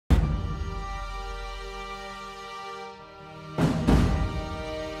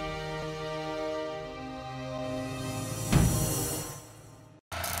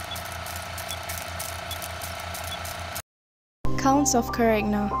Count of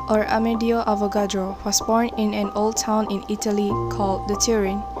Carigna, or Amedeo Avogadro, was born in an old town in Italy called the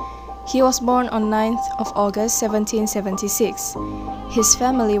Turin. He was born on 9th of August 1776. His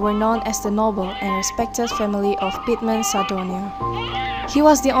family were known as the noble and respected family of Piedmont, Sardinia. He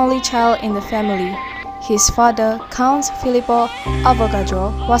was the only child in the family. His father, Count Filippo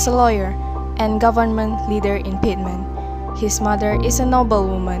Avogadro, was a lawyer and government leader in Piedmont. His mother is a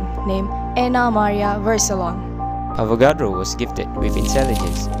noblewoman named Anna Maria Vercellone. Avogadro was gifted with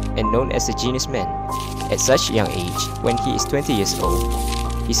intelligence and known as a genius man. At such a young age, when he is 20 years old,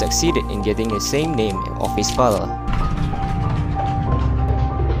 he succeeded in getting the same name of his father.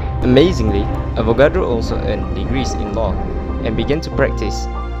 Amazingly, Avogadro also earned degrees in law and began to practice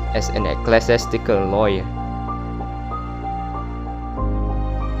as an ecclesiastical lawyer.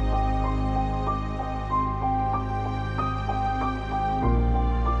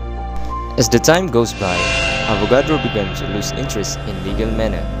 As the time goes by, Avogadro began to lose interest in legal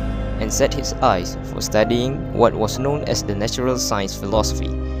matter and set his eyes for studying what was known as the natural science philosophy,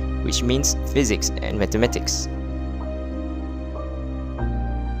 which means physics and mathematics.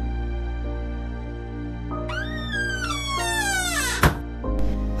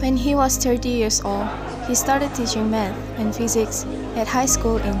 When he was 30 years old, he started teaching math and physics at high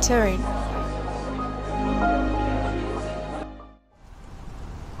school in Turin.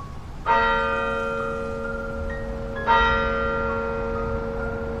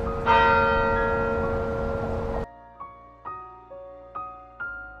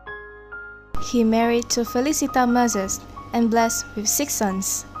 He married to Felicita Mazes and blessed with 6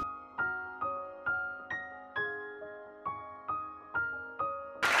 sons.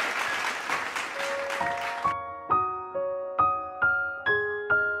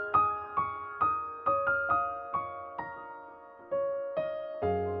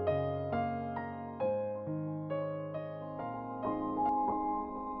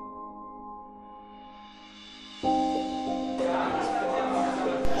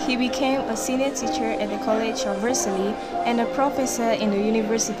 He became a senior teacher at the College of Vercelli and a professor in the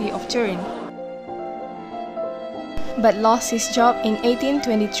University of Turin, but lost his job in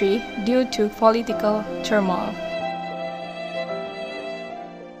 1823 due to political turmoil.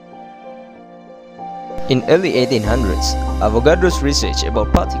 In early 1800s, Avogadro's research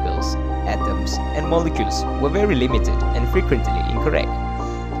about particles, atoms, and molecules were very limited and frequently incorrect.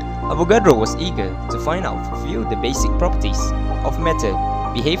 Avogadro was eager to find out the basic properties of matter,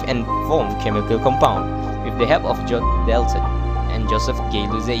 behave and form chemical compound with the help of John Dalton and Joseph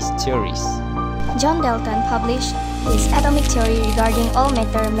Gay-Lussac's theories. John Dalton published his atomic theory regarding all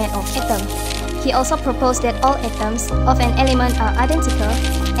matter made of atoms. He also proposed that all atoms of an element are identical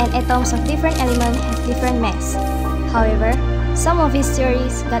and atoms of different elements have different mass. However, some of his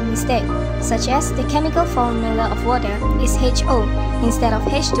theories got mistaken, such as the chemical formula of water is HO instead of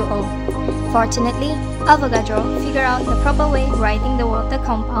H2O. Fortunately, Avogadro figured out the proper way of writing the water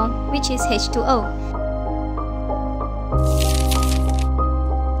compound, which is H2O.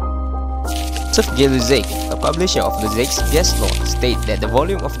 Joseph Gay-Lussac, a publisher of Lussac's gas law, states that the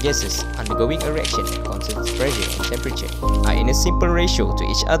volume of gases undergoing a reaction at constant pressure and temperature are in a simple ratio to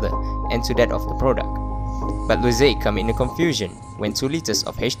each other and to that of the product. But Lussac comes into confusion when 2 liters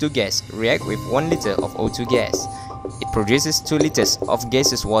of H2 gas react with 1 liter of O2 gas. It produces 2 liters of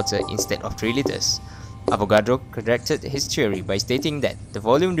gaseous water instead of 3 liters. Avogadro corrected his theory by stating that the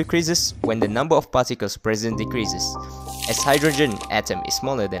volume decreases when the number of particles present decreases, as hydrogen atom is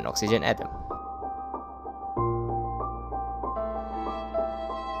smaller than oxygen atom.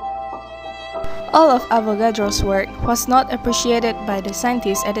 All of Avogadro's work was not appreciated by the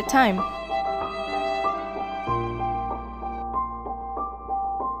scientists at the time.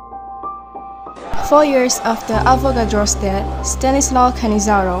 Four years after Avogadro's death, Stanislao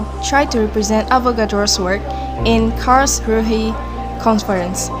Cannizzaro tried to represent Avogadro's work in Karlsruhe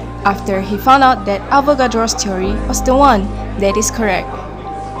Conference, after he found out that Avogadro's theory was the one that is correct.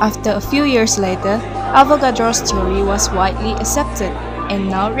 After a few years later, Avogadro's theory was widely accepted and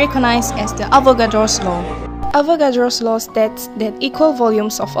now recognized as the Avogadro's law. Avogadro's law states that equal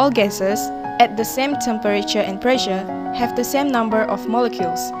volumes of all gases at the same temperature and pressure have the same number of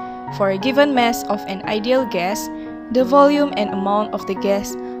molecules. For a given mass of an ideal gas, the volume and amount of the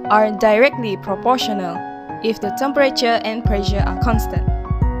gas are directly proportional if the temperature and pressure are constant.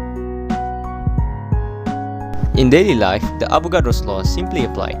 In daily life, the Avogadro's law is simply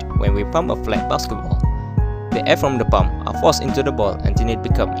applied when we pump a flat basketball. The air from the pump are forced into the ball until it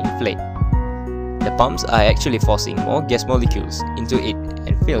becomes inflated. The pumps are actually forcing more gas molecules into it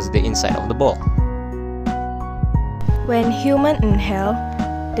and fills the inside of the ball. When humans inhale,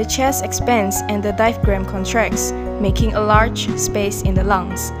 the chest expands and the diaphragm contracts, making a large space in the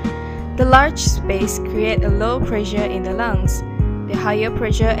lungs. The large space creates a low pressure in the lungs. The higher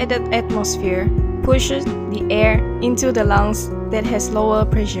pressure at the atmosphere pushes the air into the lungs that has lower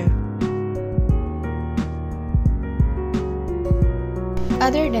pressure.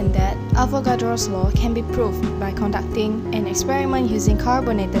 Other than that, Avogadro's law can be proved by conducting an experiment using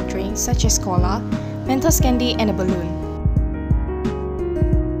carbonated drinks such as cola, Mentos candy, and a balloon.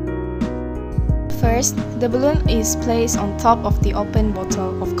 First, the balloon is placed on top of the open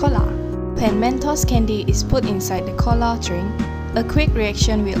bottle of cola. When Mentos candy is put inside the cola drink, a quick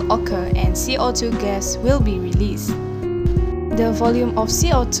reaction will occur and CO2 gas will be released. The volume of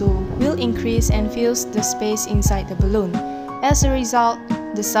CO2 will increase and fills the space inside the balloon. As a result,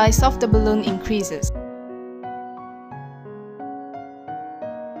 the size of the balloon increases.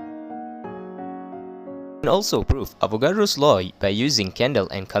 You can also prove Avogadro's law by using candle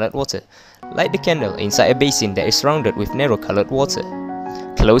and colored water. Light the candle inside a basin that is surrounded with narrow colored water.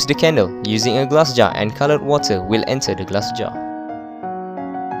 Close the candle using a glass jar and colored water will enter the glass jar.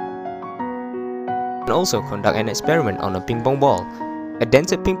 You can also conduct an experiment on a ping pong ball. A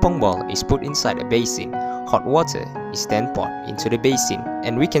dented ping pong ball is put inside a basin. Hot water is then poured into the basin,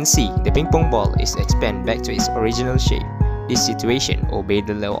 and we can see the ping pong ball is expanded back to its original shape. This situation obeys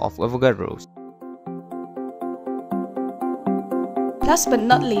the law of Avogadro. Last but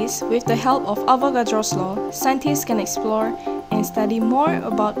not least, with the help of Avogadro's law, scientists can explore and study more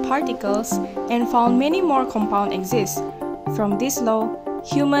about particles and found many more compounds exist. From this law,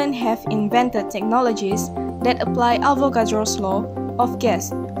 humans have invented technologies that apply Avogadro's law of gas,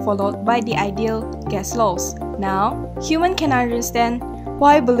 followed by the ideal gas laws. Now, humans can understand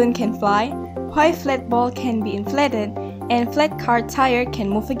why balloon can fly, why flat ball can be inflated, and flat car tire can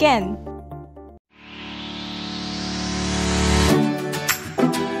move again.